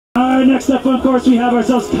right, next up on course we have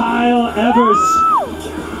ourselves Kyle Evers.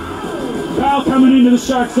 Kyle coming into the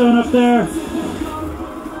shark zone up there.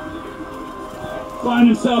 Find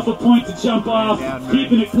himself a point to jump off,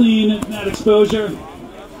 keeping it clean in that exposure.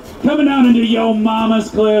 Coming down into Yo Mama's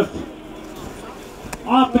Cliff.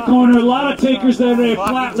 Off the corner, a lot of takers there today.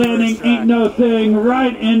 Flat landing, ain't no thing,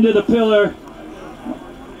 right into the pillar.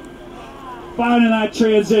 Finding that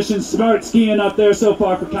transition, smart skiing up there so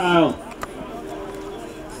far for Kyle.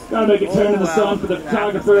 Gotta make a turn in the sun for the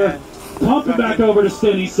photographer. Pumping back over to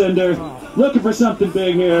Stinny Cinder. Looking for something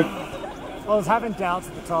big here. I was having doubts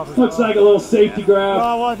at the top. Looks like a little safety grab.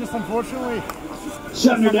 Well, just unfortunately.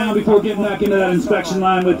 Shutting her down before getting back into that inspection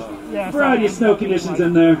line with a variety of snow conditions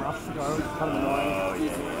in there.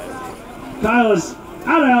 Kyle is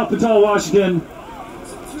out of Alpentall, Washington.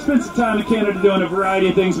 Spent some time in Canada doing a variety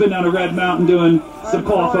of things. Been down to Red Mountain doing some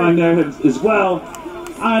qualifying there as well.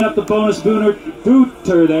 Eyeing up the bonus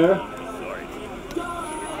booter there.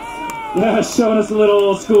 Yeah, showing us a little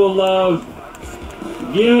old school love.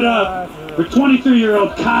 Give it up for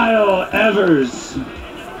 23-year-old Kyle Evers. You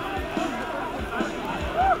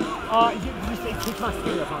say kick-ass ski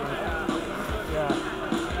or something like that?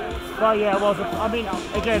 Yeah. Well, yeah, well, I mean,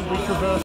 again, we traversed.